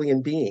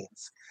alien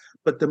beings.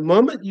 But the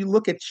moment you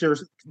look at your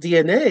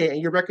DNA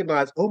and you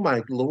recognize, oh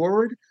my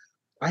Lord,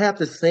 I have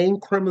the same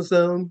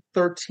chromosome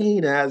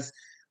 13 as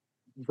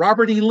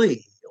Robert E.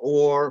 Lee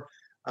or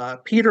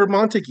Peter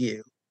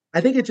Montague.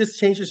 I think it just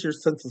changes your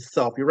sense of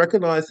self. You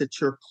recognize that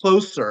you're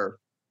closer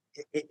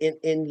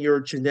in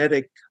your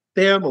genetic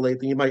family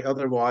than you might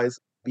otherwise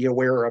be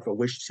aware of or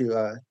wish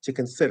to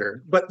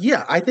consider. But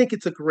yeah, I think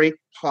it's a great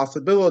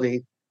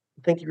possibility.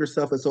 Think of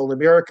yourself as old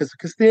Americans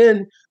because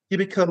then you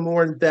become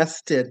more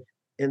invested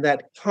in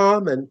that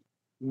common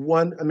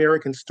one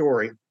American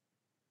story.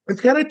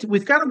 We've got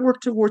to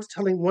work towards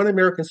telling one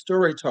American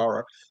story,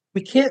 Tara.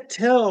 We can't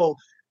tell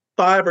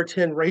 5 or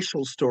 10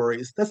 racial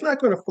stories. That's not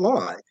going to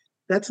fly.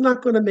 That's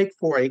not going to make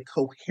for a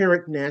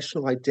coherent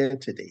national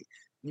identity.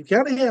 You've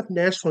got to have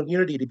national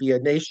unity to be a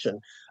nation.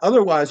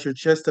 Otherwise, you're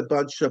just a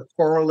bunch of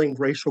quarreling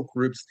racial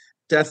groups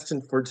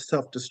destined for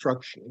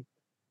self-destruction.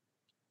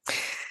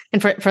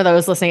 And for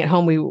those listening at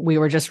home, we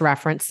were just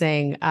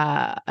referencing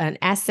an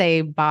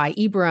essay by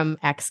Ibram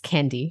X.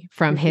 Kendi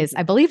from his,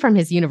 I believe, from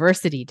his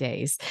university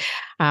days.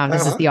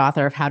 This is the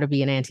author of How to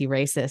Be an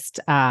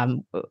Anti-Racist,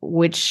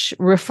 which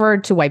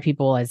referred to white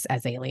people as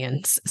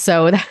aliens.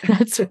 So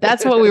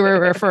that's what we were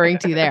referring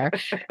to there.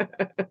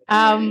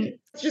 I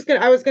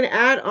was gonna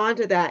add on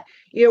to that.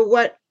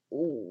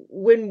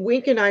 When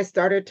Wink and I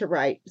started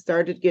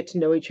to get to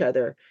know each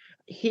other,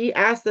 he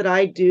asked that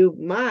I do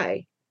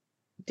my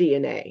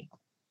DNA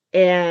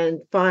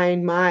and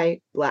find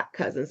my Black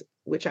cousins,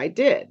 which I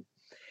did.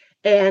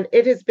 And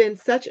it has been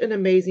such an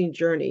amazing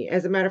journey.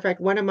 As a matter of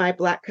fact, one of my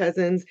Black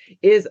cousins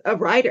is a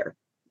writer,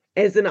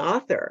 is an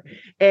author.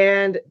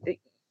 And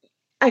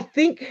I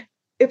think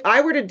if I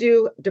were to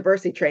do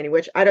diversity training,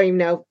 which I don't even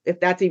know if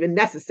that's even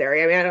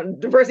necessary. I mean,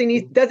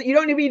 you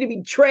don't need to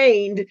be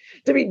trained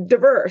to be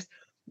diverse.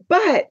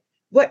 But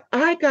what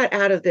I got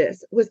out of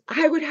this was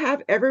I would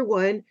have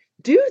everyone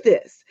do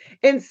this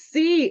and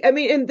see,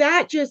 and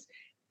that just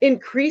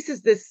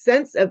increases this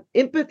sense of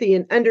empathy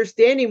and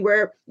understanding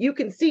where you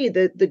can see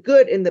the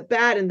good and the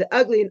bad and the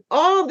ugly and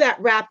all of that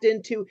wrapped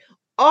into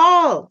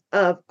all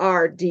of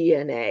our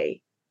DNA.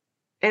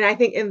 And I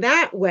think in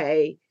that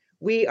way,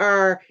 we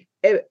are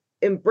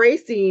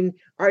embracing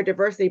our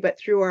diversity, but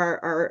through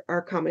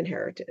our common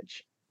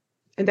heritage.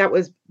 And that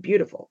was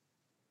beautiful.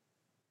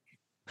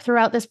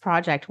 Throughout this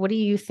project, what do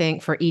you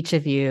think for each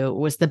of you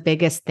was the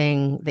biggest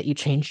thing that you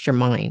changed your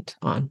mind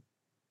on?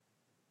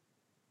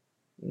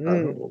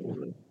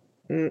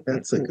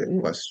 That's a good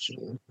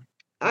question.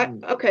 I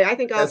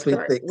think I'll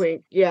start.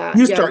 Wink. Yeah.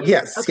 You start.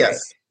 Yes. Okay.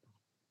 Yes.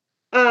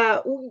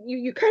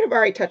 You kind of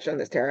already touched on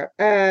this, Tara.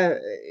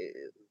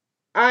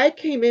 I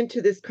came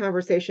into this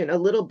conversation a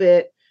little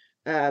bit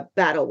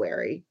battle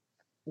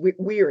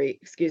weary,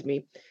 excuse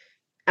me,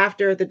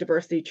 after the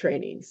diversity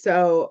training.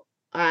 So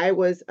I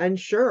was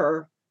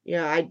unsure.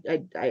 And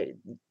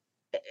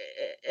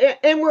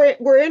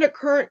we're in a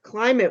current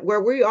climate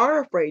where we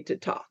are afraid to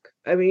talk.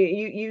 I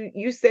mean,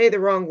 you say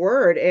the wrong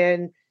word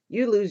and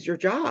you lose your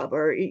job,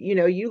 or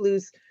you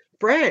lose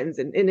friends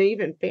and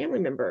even family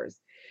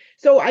members.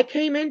 So I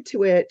came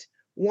into it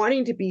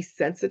wanting to be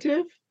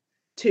sensitive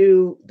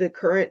to the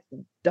current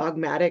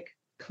dogmatic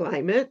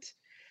climate.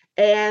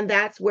 And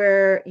that's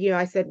where,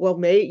 I said, well,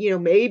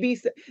 maybe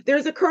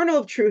there's a kernel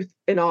of truth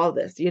in all of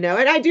this, and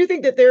I do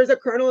think that there's a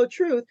kernel of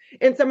truth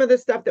in some of the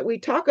stuff that we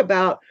talk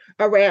about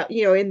around,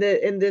 in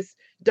this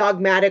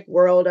dogmatic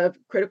world of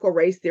critical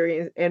race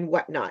theory and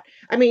whatnot.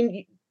 I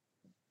mean,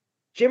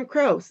 Jim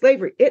Crow,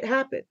 slavery, it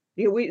happened.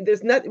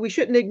 We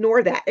shouldn't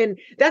ignore that. And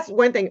that's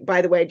one thing,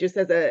 by the way, just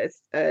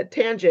as a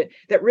tangent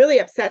that really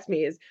upsets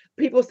me is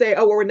people say,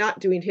 oh, well, we're not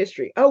doing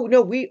history. Oh,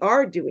 no, we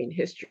are doing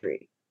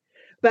history.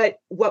 But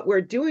what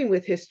we're doing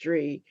with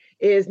history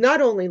is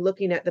not only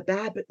looking at the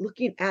bad, but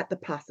looking at the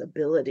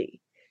possibility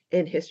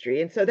in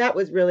history. And so that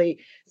was really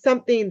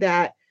something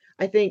that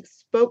I think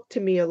spoke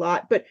to me a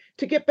lot. But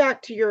to get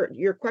back to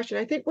your question,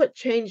 I think what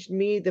changed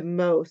me the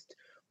most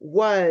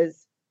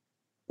was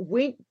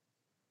it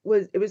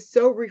was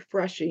so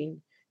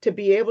refreshing to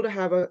be able to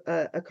have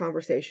a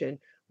conversation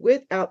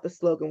without the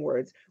slogan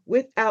words,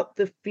 without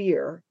the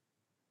fear,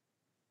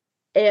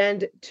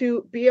 and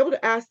to be able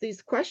to ask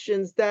these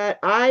questions that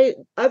I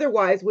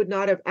otherwise would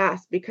not have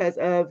asked because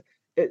of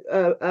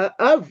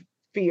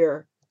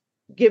fear,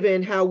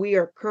 given how we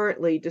are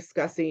currently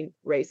discussing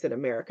race in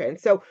America. And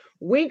so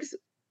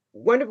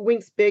one of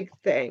Wink's big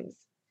things,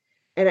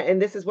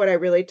 and this is what I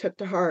really took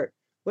to heart,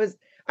 was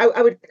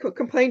I would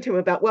complain to him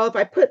about, well, if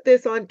I put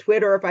this on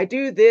Twitter, or if I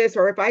do this,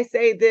 or if I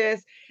say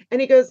this, and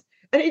he goes,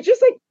 and it's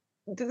just like,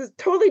 this is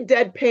totally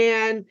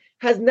deadpan,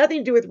 has nothing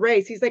to do with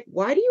race. He's like,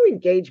 why do you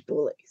engage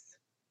bullies?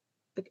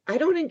 Like, I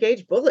don't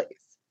engage bullies.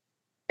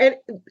 And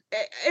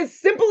as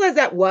simple as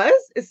that was,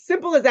 as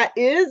simple as that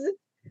is,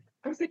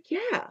 I was like,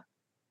 yeah,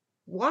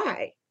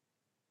 why?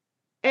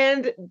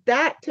 And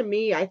that to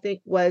me, I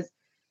think, was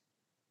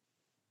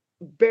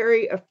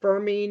very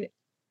affirming.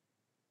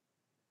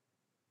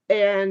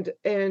 And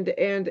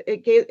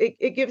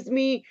it gives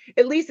me,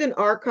 at least in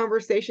our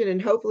conversation, and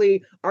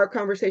hopefully our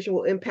conversation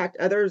will impact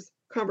others'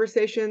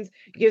 conversations,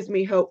 gives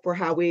me hope for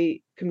how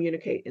we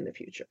communicate in the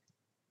future.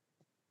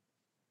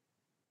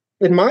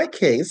 In my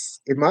case,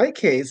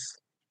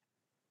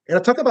 and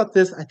I'll talk about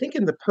this, I think,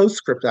 in the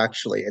postscript,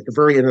 actually, at the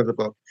very end of the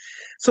book.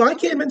 So I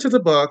came into the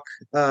book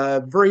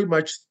very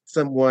much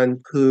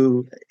someone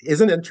who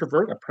is an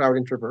introvert, a proud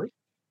introvert,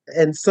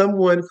 and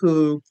someone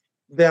who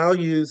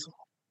values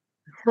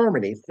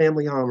harmony,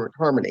 family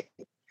harmony.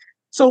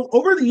 So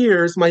over the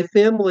years, my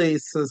family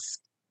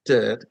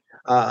suspected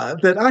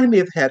that I may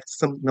have had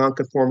some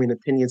nonconforming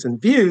opinions and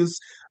views,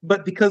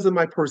 but because of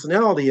my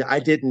personality, I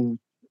didn't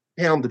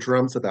pound the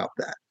drums about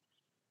that.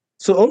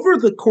 So over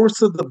the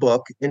course of the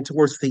book and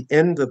towards the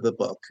end of the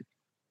book,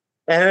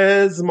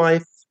 as my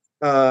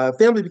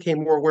family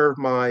became more aware of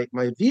my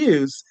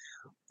views,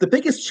 the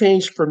biggest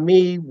change for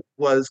me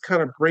was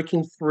kind of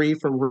breaking free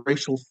from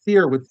racial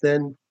fear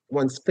within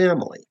one's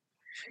family.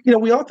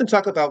 We often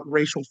talk about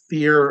racial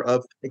fear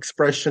of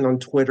expression on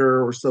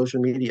Twitter or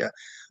social media.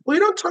 Well, we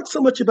don't talk so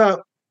much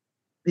about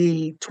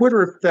the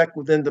Twitter effect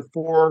within the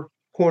four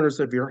corners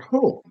of your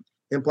home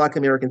in Black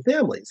American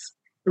families.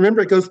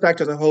 Remember, it goes back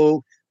to the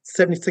whole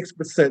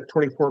 76%,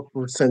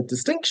 24%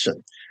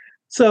 distinction.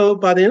 So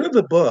by the end of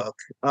the book,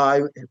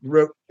 I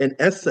wrote an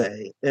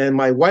essay and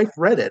my wife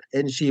read it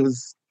and she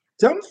was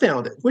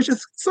dumbfounded, which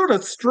is sort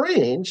of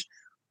strange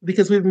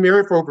because we've been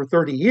married for over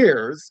 30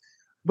 years,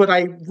 but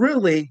I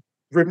really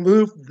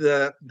removed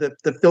the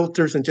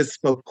filters and just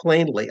spoke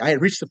plainly. I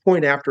had reached the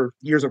point after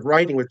years of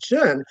writing with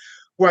Jen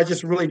where I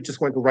just wanted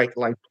to write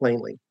life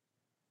plainly.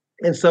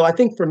 And so I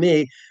think for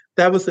me,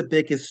 that was the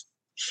biggest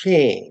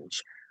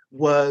change,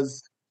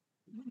 was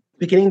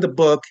beginning the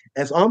book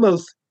as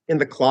almost in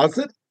the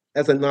closet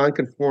as a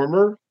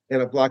nonconformer in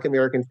a Black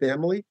American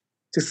family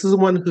to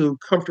someone who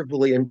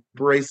comfortably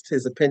embraced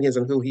his opinions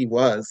and who he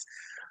was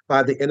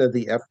by the end of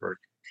the effort.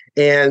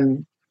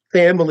 And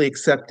family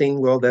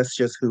accepting, well, that's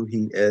just who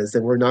he is.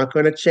 And we're not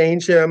going to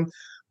change him.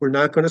 We're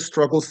not going to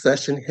struggle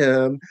session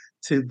him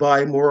to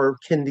buy more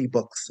Kendi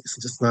books. It's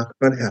just not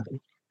going to happen.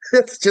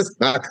 It's just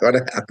not going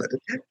to happen.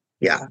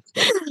 Yeah.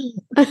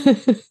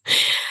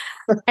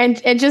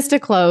 And just to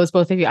close,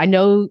 both of you, I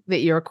know that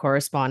your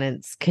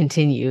correspondence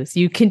continues.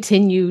 You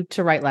continue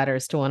to write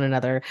letters to one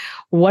another.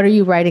 What are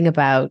you writing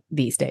about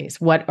these days?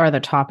 What are the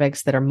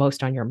topics that are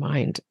most on your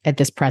mind at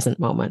this present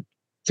moment?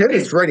 Jen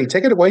is ready.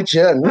 Take it away,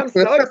 Jen. I'm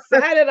so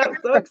excited. I'm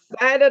so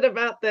excited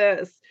about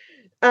this.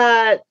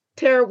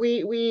 Tara,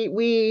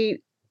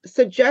 we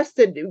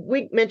suggested,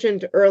 we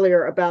mentioned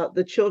earlier about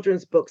the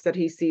children's books that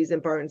he sees in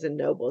Barnes and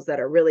Nobles that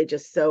are really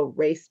just so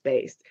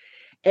race-based.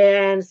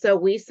 And so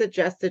we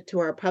suggested to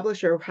our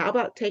publisher, how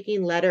about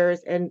taking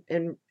letters and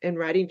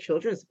writing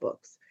children's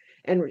books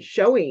and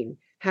showing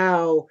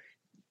how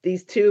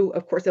these two,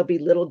 of course, there'll be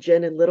Little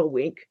Jen and Little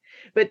Wink,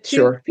 but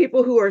two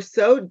people who are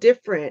so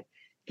different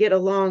get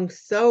along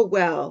so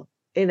well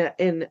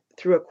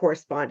through a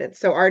correspondence.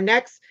 So our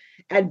next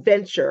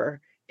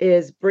adventure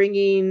is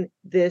bringing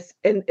this,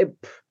 and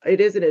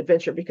it is an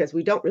adventure because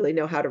we don't really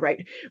know how to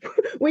write.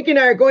 Wink and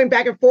I are going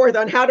back and forth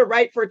on how to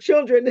write for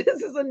children.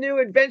 This is a new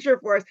adventure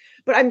for us,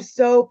 but I'm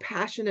so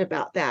passionate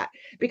about that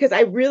because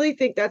I really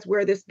think that's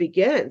where this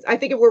begins. I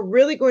think if we're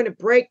really going to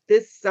break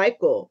this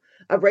cycle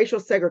of racial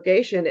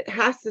segregation, it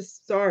has to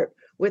start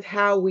with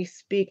how we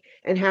speak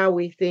and how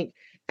we think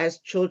as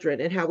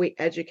children and how we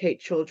educate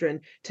children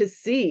to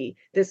see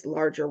this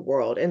larger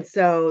world. And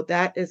so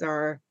that is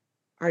our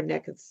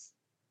next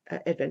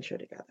adventure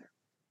together.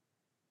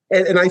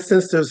 And I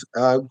sense there's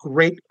a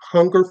great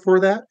hunger for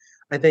that.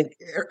 I think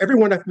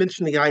everyone I've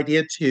mentioned the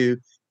idea to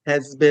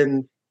has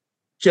been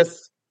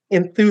just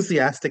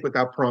enthusiastic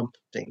without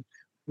prompting.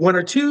 One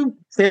or two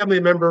family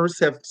members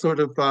have sort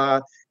of,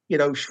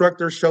 shrugged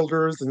their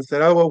shoulders and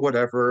said, "Oh, well,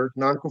 whatever,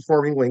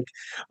 non-conforming Wink."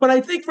 But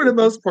I think for the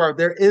most part,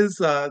 there's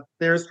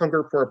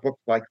hunger for a book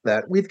like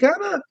that. We've got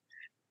to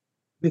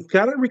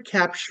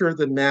recapture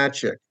the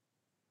magic,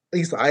 at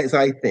least as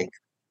I think,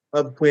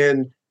 of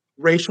when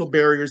racial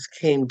barriers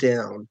came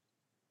down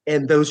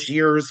and those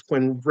years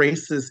when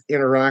races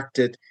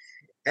interacted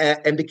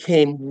and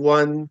became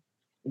one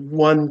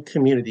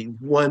community,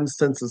 one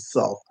sense of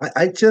self.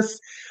 I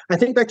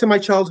think back to my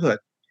childhood.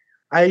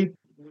 I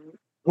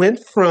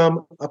went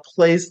from a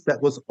place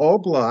that was all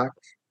Black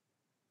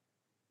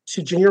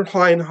to junior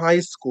high and high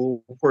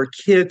school where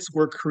kids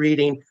were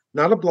creating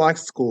not a Black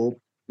school,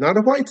 not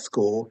a white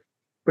school,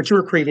 but you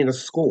were creating a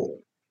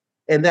school.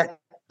 And that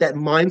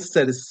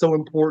mindset is so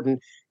important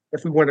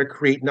if we want to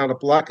create not a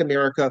Black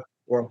America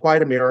or a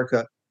white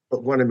America,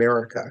 but one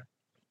America.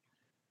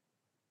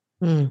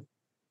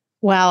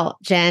 Well,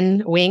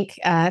 Jen, Wink,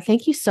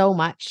 thank you so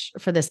much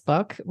for this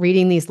book.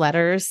 Reading these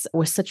letters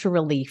was such a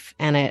relief,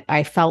 and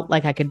I felt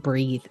like I could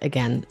breathe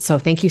again. So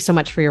thank you so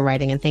much for your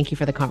writing, and thank you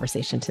for the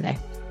conversation today.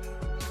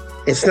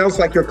 It sounds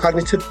like your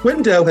cognitive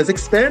window has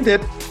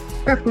expanded.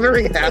 I'm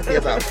very happy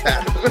about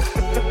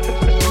that.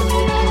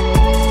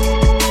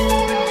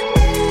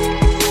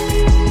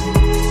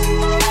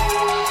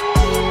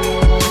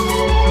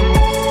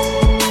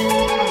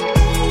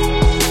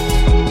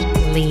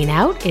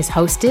 Out is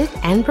hosted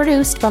and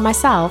produced by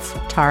myself,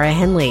 Tara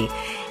Henley.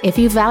 If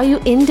you value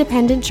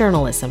independent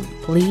journalism,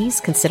 please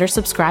consider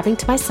subscribing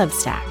to my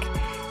Substack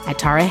at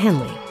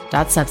tarahenley.com.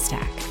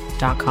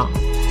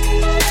 www.substack.com.